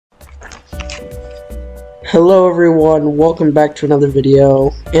Hello everyone, welcome back to another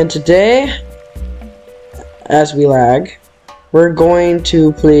video. And today, as we lag, we're going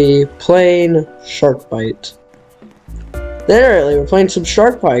to be playing SharkBite. Literally, we're playing some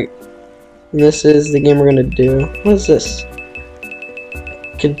SharkBite. And this is the game we're gonna do. What is this?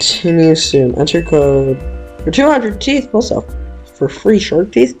 Continue soon. Enter code for 200 teeth plus up for free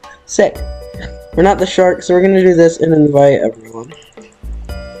shark teeth. Sick. We're not the shark, so we're gonna do this and invite everyone.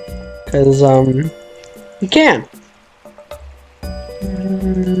 Cause you can.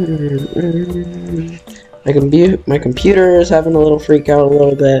 My computer is having a little freak out a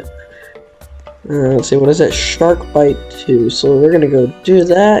little bit. Let's see, what is it? SharkBite 2. So we're gonna go do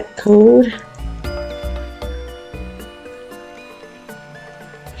that code.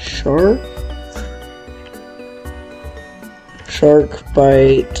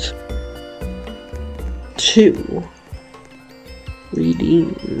 SharkBite 2.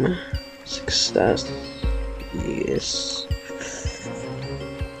 Redeem. Success. Yes.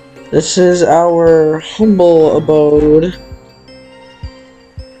 This is our humble abode.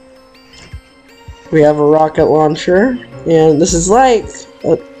 We have a rocket launcher, and this is like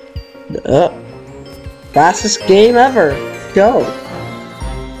fastest game ever. Go.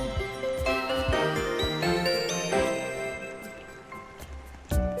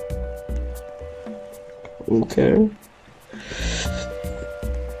 Okay.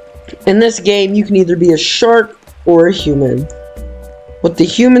 In this game, you can either be a shark or a human. What the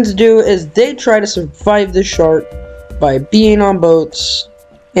humans do is they try to survive the shark by being on boats,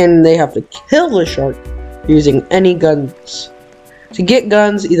 and they have to kill the shark using any guns. To get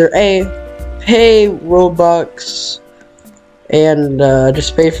guns, either A, pay Robux, and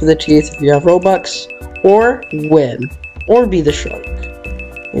just pay for the teeth if you have Robux, or win, or be the shark.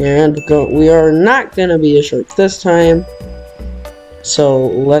 And we are not gonna be a shark this time. So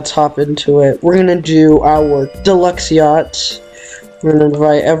let's hop into it. We're gonna do our deluxe yacht. We're gonna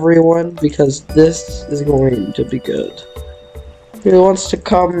invite everyone because this is going to be good. Who wants to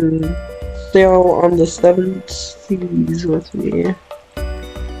come sail on the 7 seas with me?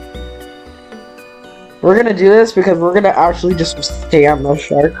 We're gonna do this because we're gonna actually just stay on the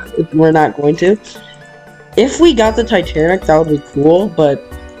shark. We're not going to. If we got the Titanic, that would be cool, but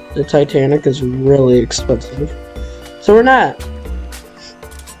the Titanic is really expensive. So we're not.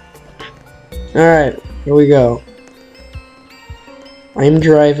 Alright, here we go. I'm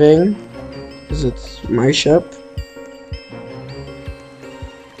driving, because it's my ship.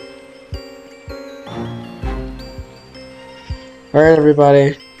 Alright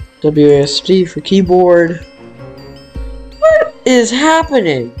everybody, WASD for keyboard. What is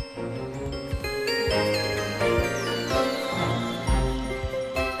happening?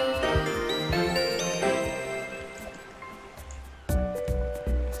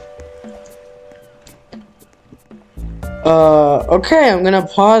 Okay, I'm gonna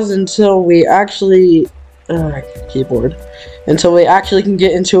pause until we actually, keyboard, until we actually can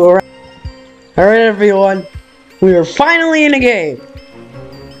get into a. Alright everyone, we are finally in a game.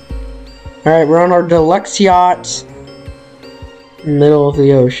 Alright, we're on our deluxe yacht, middle of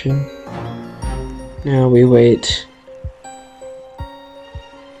the ocean. Now we wait.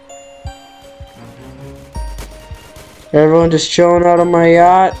 Everyone just chilling out on my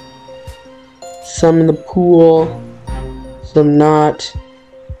yacht. Some in the pool. Some not.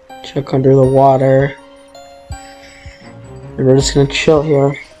 Check under the water. And we're just gonna chill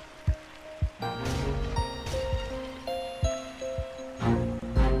here.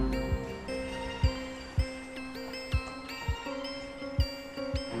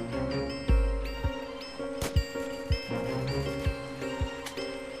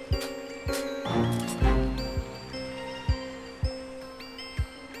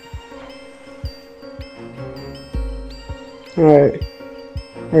 Alright,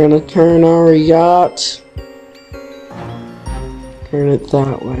 we're gonna turn our yacht, turn it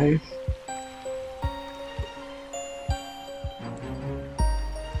that way.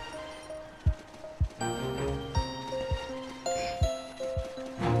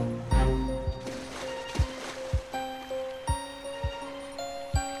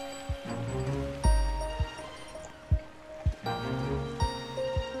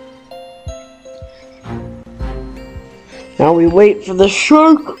 Now we wait for the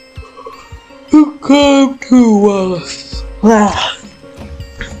shark to come to us.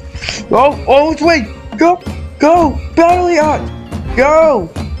 Oh, it's wait! Go! Battle yacht! Go!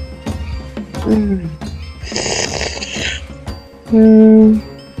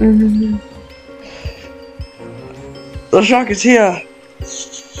 The shark is here!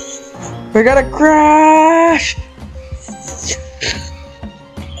 We're gonna crash!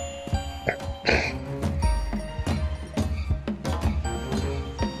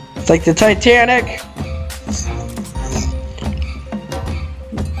 It's like the Titanic.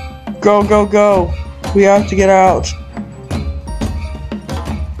 Go, go, go. We have to get out.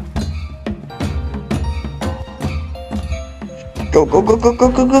 Go, go, go, go,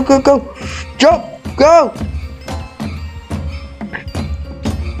 go, go, go, go, go. Jump, go.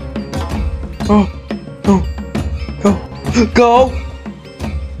 Oh, go, go, go.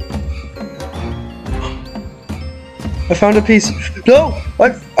 I found a piece. No,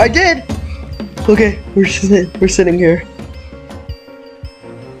 I did. Okay, we're sitting here.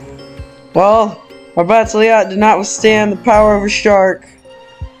 Well, our Bataliat did not withstand the power of a shark.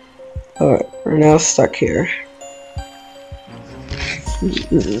 Alright, we're now stuck here.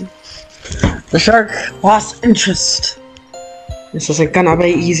 The shark lost interest. This isn't gonna be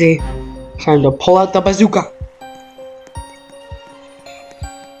easy. Time to pull out the bazooka.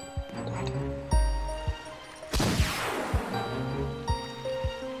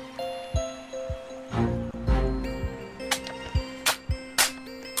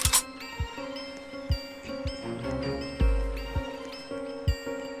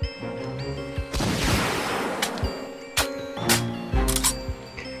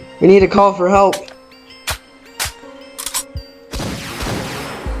 We need to call for help.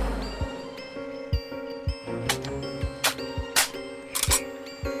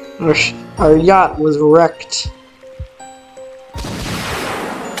 Our yacht was wrecked.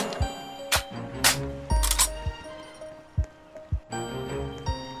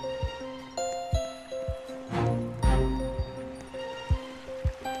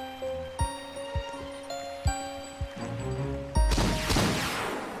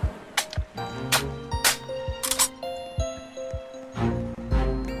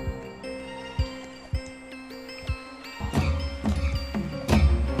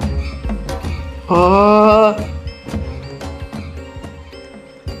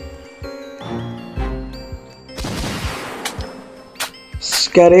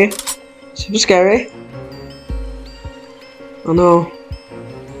 Scary. Super scary. Oh no.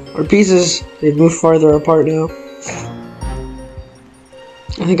 Our pieces, they've moved farther apart now.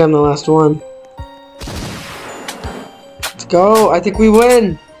 I think I'm the last one. Let's go. I think we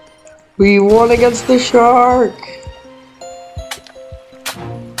win. We won against the shark.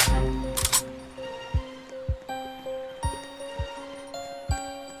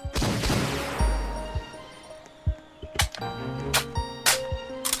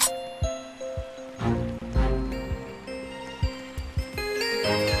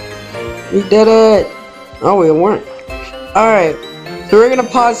 We did it! Oh, we weren't. Alright, so we're gonna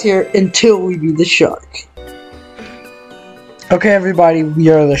pause here until we beat the shark. Okay, everybody, we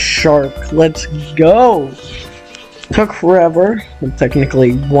are the shark. Let's go! Took forever. Well,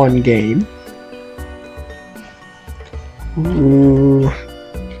 technically, one game. Ooh.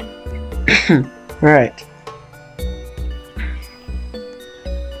 Alright.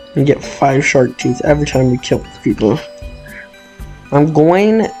 We get 5 shark teeth every time we kill people. I'm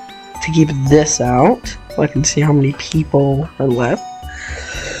going to keep this out so I can see how many people are left.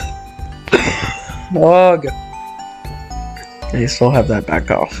 Ugh. I still have that back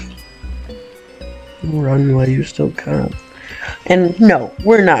off. Run while you still can. And no,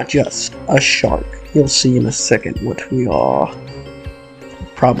 we're not just a shark. You'll see in a second what we are.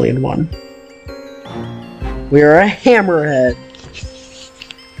 Probably in one. We are a hammerhead.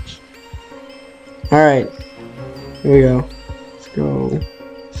 Alright. Here we go. Let's go.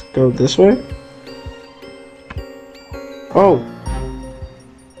 Go this way? Oh!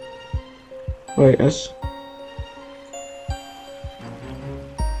 Wait,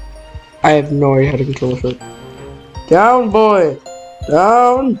 I have no idea how to control the ship. Down, boy!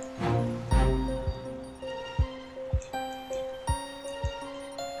 Down!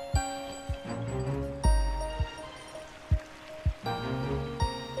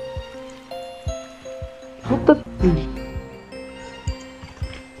 What the?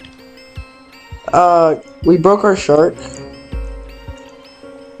 We broke our shark.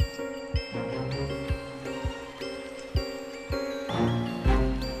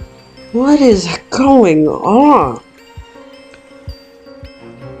 What is going on?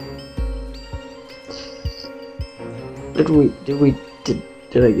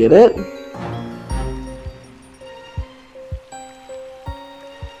 Did I get it?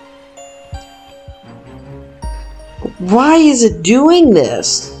 Why is it doing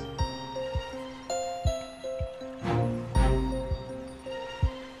this?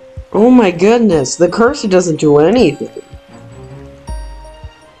 Oh my goodness, the cursor doesn't do anything.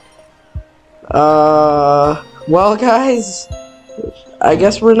 Well guys, I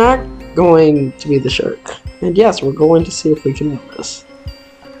guess we're not going to be the shark. And yes, we're going to see if we can win this.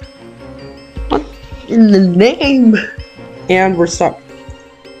 in the name? And we're stuck.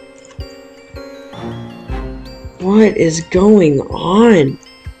 What is going on?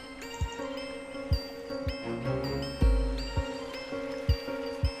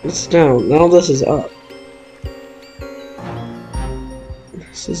 It's down. Now this is up.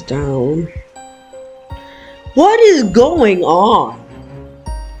 This is down. What is going on?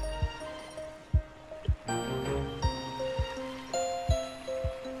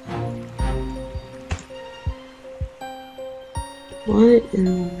 What in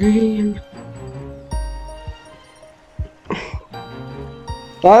the name?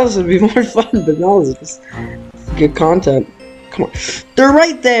 Thought this would be more fun, but no, it's just good content. Come on. They're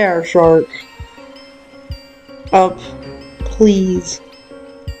right there, Shark. Up. Please.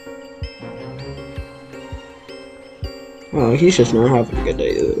 Oh, he's just not having a good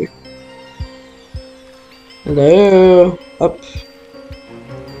day either. Hello. Up.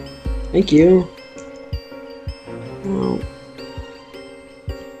 Thank you. Oh.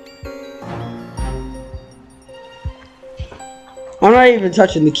 I'm not even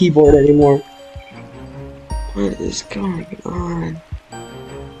touching the keyboard anymore. What is going on?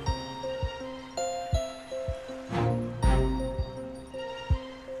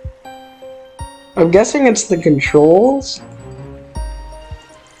 I'm guessing it's the controls.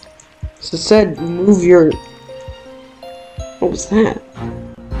 So it said move your... What was that?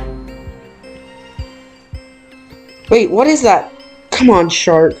 Wait, what is that? Come on,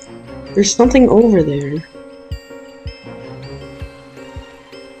 Shark. There's something over there.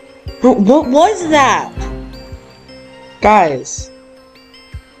 Oh, what was that? Guys.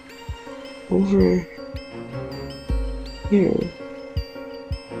 Over here.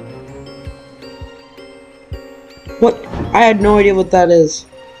 What? I had no idea what that is.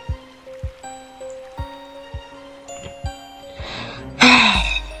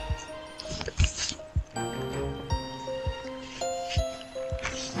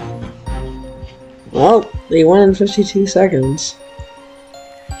 Well, they won in 52 seconds.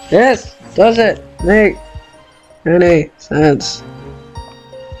 This doesn't make any sense.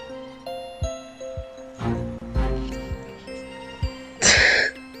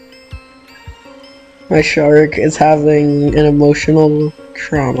 My shark is having an emotional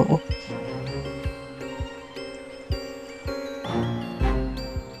trauma.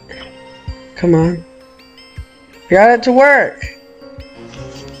 Come on. Got it to work.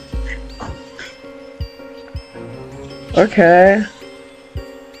 Okay.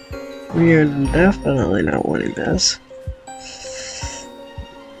 We are definitely not winning this.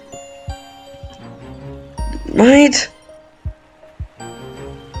 Right?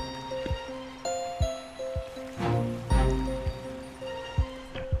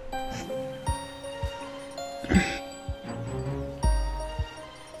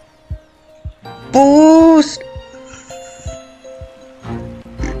 Boost!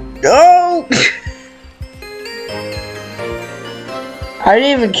 No! I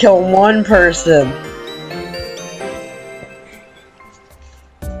didn't even kill one person.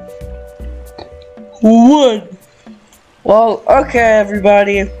 What? Well, okay,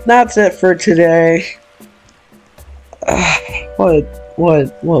 everybody. That's it for today. What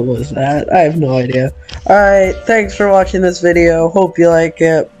was that? I have no idea. Alright, thanks for watching this video. Hope you like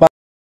it. Bye.